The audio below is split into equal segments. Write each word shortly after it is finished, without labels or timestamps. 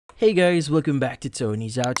Hey guys, welcome back to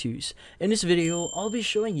Tony's How-Tos. In this video, I'll be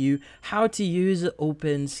showing you how to use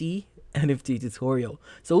OpenSea NFT tutorial.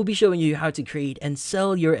 So we'll be showing you how to create and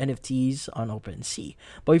sell your NFTs on OpenSea.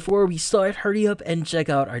 But before we start, hurry up and check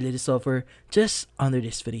out our latest offer just under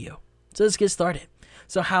this video. So let's get started.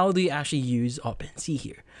 So how do you actually use OpenSea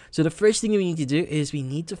here? So the first thing we need to do is we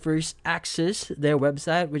need to first access their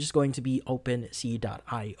website, which is going to be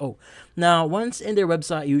opensea.io. Now, once in their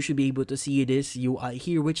website, you should be able to see this UI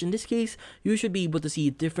here, which in this case, you should be able to see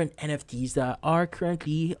different NFTs that are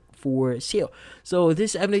currently for sale. So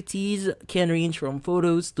these NFTs can range from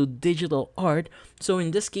photos to digital art. So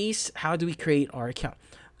in this case, how do we create our account?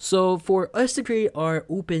 So for us to create our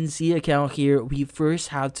OpenSea account here, we first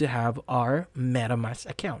have to have our MetaMask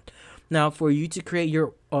account. Now, for you to create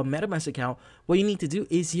your MetaMask account, what you need to do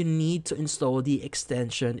is you need to install the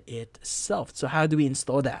extension itself. So how do we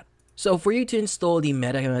install that? So for you to install the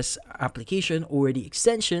MetaMask application or the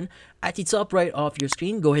extension, at the top right of your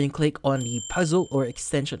screen, go ahead and click on the puzzle or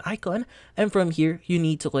extension icon. And from here, you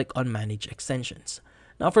need to click on Manage Extensions.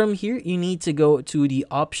 Now from here, you need to go to the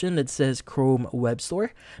option that says Chrome Web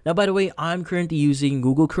Store. Now, by the way, I'm currently using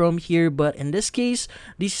Google Chrome here, but in this case,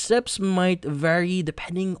 the steps might vary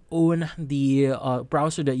depending on the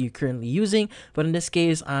browser that you're currently using. But in this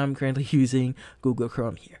case, I'm currently using Google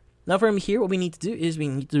Chrome here. Now from here, what we need to do is we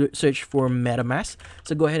need to search for MetaMask.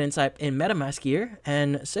 So go ahead and type in MetaMask here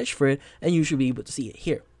and search for it, and you should be able to see it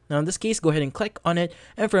here. Now in this case, go ahead and click on it,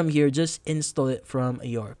 and from here, just install it from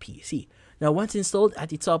your PC. Now, once installed, at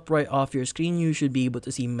the top right of your screen, you should be able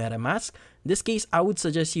to see MetaMask. In this case, I would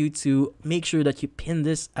suggest you to make sure that you pin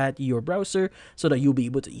this at your browser so that you'll be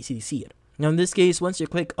able to easily see it. Now, in this case, once you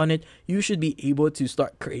click on it, you should be able to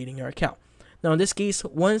start creating your account. Now, in this case,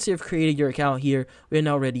 once you've created your account here, we're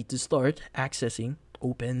now ready to start accessing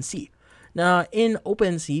OpenSea. Now, in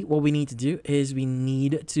OpenSea, what we need to do is we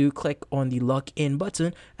need to click on the login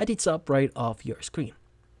button at the top right of your screen.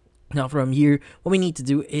 Now from here, what we need to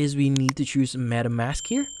do is we need to choose MetaMask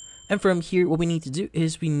here. And from here, what we need to do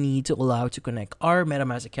is we need to allow to connect our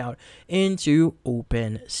MetaMask account into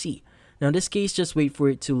OpenSea. Now in this case, just wait for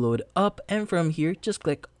it to load up. And from here, just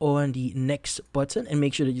click on the next button and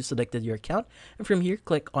make sure that you selected your account. And from here,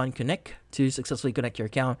 click on connect to successfully connect your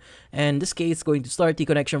account. And in this case, it's going to start the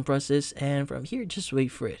connection process. And from here, just wait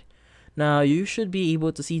for it. Now, you should be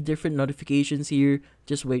able to see different notifications here.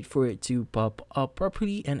 Just wait for it to pop up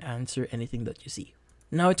properly and answer anything that you see.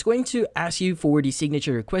 Now, it's going to ask you for the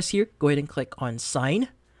signature request here. Go ahead and click on sign.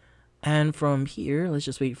 And from here, let's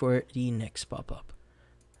just wait for the next pop-up.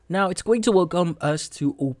 Now, it's going to welcome us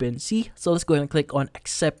to OpenSea. So let's go ahead and click on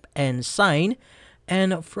accept and sign.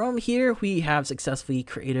 And from here, we have successfully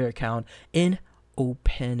created an account in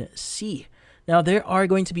OpenSea. Now, there are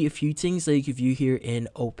going to be a few things that you can view here in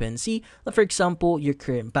OpenSea. Like for example, your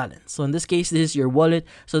current balance. So in this case, this is your wallet.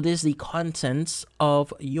 So this is the contents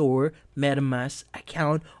of your MetaMask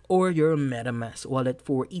account or your MetaMask wallet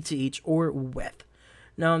for ETH or WETH.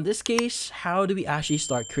 Now, in this case, how do we actually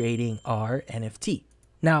start creating our NFT?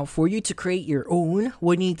 Now, for you to create your own,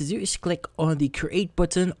 what you need to do is click on the create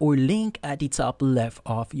button or link at the top left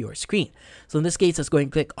of your screen. So in this case, let's go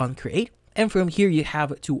and click on create. And from here, you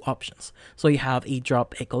have two options. So you have a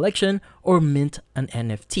drop a collection or mint an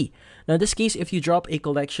NFT. Now, in this case, if you drop a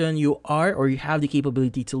collection, you have the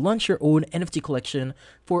capability to launch your own NFT collection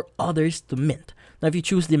for others to mint. Now, if you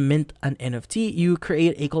choose the mint an NFT, you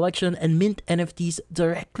create a collection and mint NFTs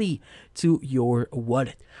directly to your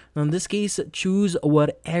wallet. Now, in this case, choose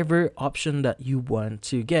whatever option that you want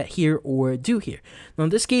to get here or do here. Now, in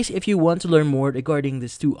this case, if you want to learn more regarding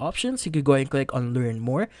these two options, you could go ahead and click on learn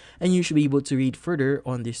more, and you should be able to read further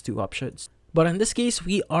on these two options. But in this case,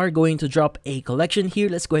 we are going to drop a collection here.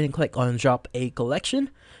 Let's go ahead and click on drop a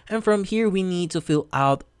collection. And from here, we need to fill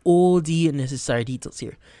out all the necessary details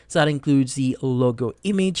here. So that includes the logo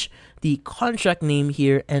image, the contract name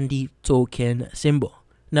here, and the token symbol.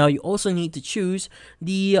 Now, you also need to choose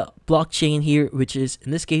the blockchain here, which is,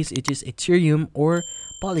 in this case, it is Ethereum or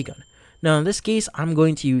Polygon. Now, in this case, I'm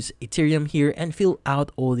going to use Ethereum here and fill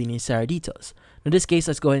out all the necessary details. In this case,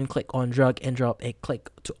 let's go ahead and click on drag and drop a click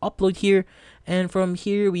to upload here. And from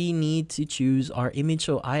here, we need to choose our image.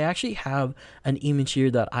 So I actually have an image here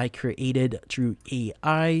that I created through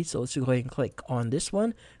AI. So let's go ahead and click on this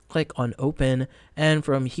one. Click on open, and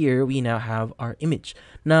from here we now have our image.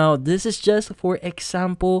 Now this is just for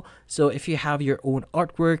example, so if you have your own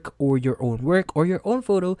artwork or your own work or your own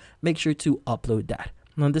photo, make sure to upload that.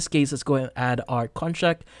 Now in this case, let's go ahead and add our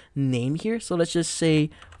contract name here. So let's just say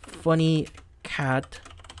funny cat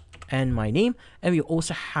and my name, and we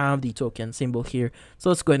also have the token symbol here. So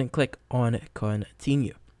let's go ahead and click on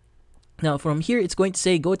continue. Now from here, it's going to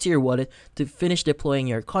say go to your wallet to finish deploying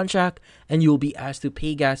your contract, and you'll be asked to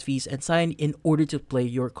pay gas fees and sign in order to play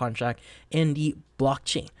your contract in the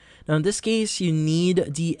blockchain. Now in this case, you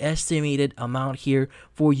need the estimated amount here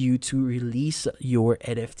for you to release your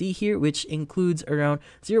NFT here, which includes around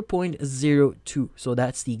 0.02. So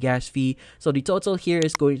that's the gas fee. So the total here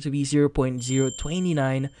is going to be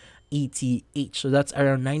 0.029 ETH. So that's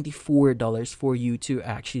around $94 for you to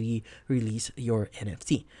actually release your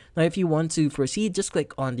NFT. Now, if you want to proceed, just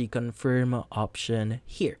click on the confirm option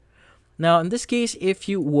here. Now, in this case, if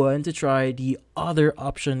you want to try the other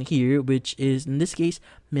option here, which is in this case,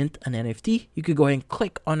 mint an NFT, you could go ahead and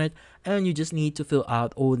click on it, and you just need to fill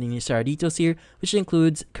out all the necessary details here, which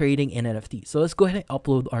includes creating an NFT. So let's go ahead and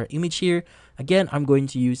upload our image here. Again, I'm going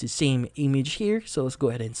to use the same image here. So let's go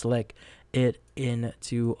ahead and select it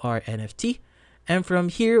into our NFT. And from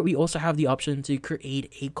here, we also have the option to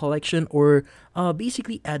create a collection, or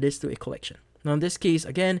basically add this to a collection. Now in this case,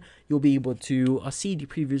 again, you'll be able to see the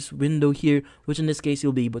previous window here, which in this case,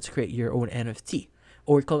 you'll be able to create your own NFT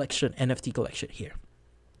or collection, NFT collection here.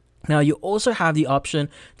 Now you also have the option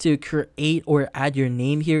to create or add your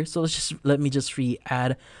name here. So let me just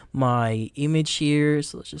re-add my image here.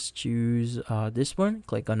 So let's just choose this one,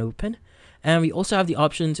 click on open. And we also have the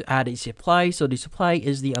option to add a supply. So the supply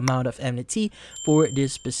is the amount of NFT for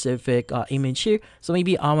this specific image here. So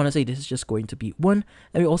maybe I want to say this is just going to be 1.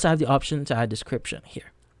 And we also have the option to add description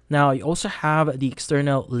here. Now you also have the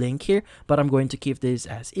external link here, but I'm going to keep this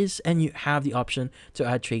as is, and you have the option to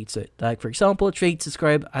add traits to it. Like for example, traits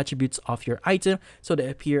describe attributes of your item, so they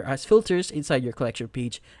appear as filters inside your collection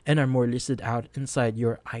page and are more listed out inside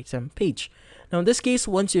your item page. Now in this case,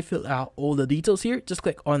 once you fill out all the details here, just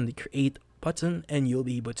click on the create button and you'll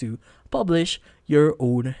be able to publish your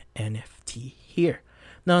own NFT here.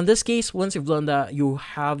 Now in this case, once you've done that, you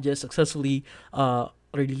have just successfully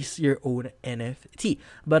release your own NFT.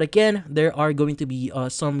 But again, there are going to be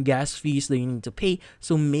some gas fees that you need to pay,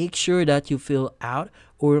 so make sure that you fill out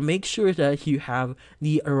or make sure that you have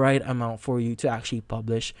the right amount for you to actually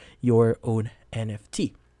publish your own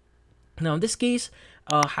NFT. Now in this case,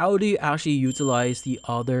 how do you actually utilize the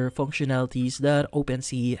other functionalities that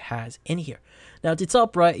OpenSea has in here? Now at the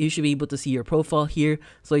top right, you should be able to see your profile here.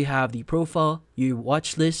 So you have the profile, your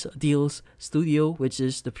watch list, deals, studio, which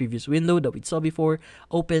is the previous window that we saw before,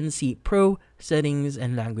 OpenSea Pro, settings,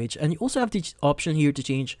 and language. And you also have the option here to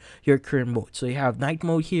change your current mode. So you have night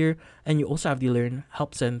mode here, and you also have the learn,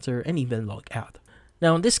 help center, and even log out.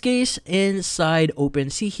 Now in this case, inside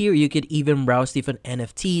OpenSea here, you could even browse different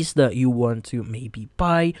NFTs that you want to maybe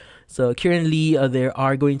buy. So currently, there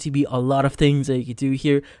are going to be a lot of things that you could do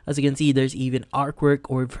here. As you can see, there's even artwork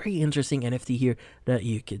or very interesting NFT here that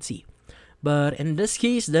you could see. But in this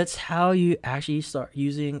case, that's how you actually start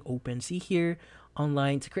using OpenSea here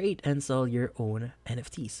online to create and sell your own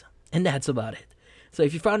NFTs. And that's about it. So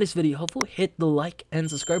if you found this video helpful, hit the like and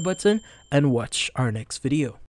subscribe button and watch our next video.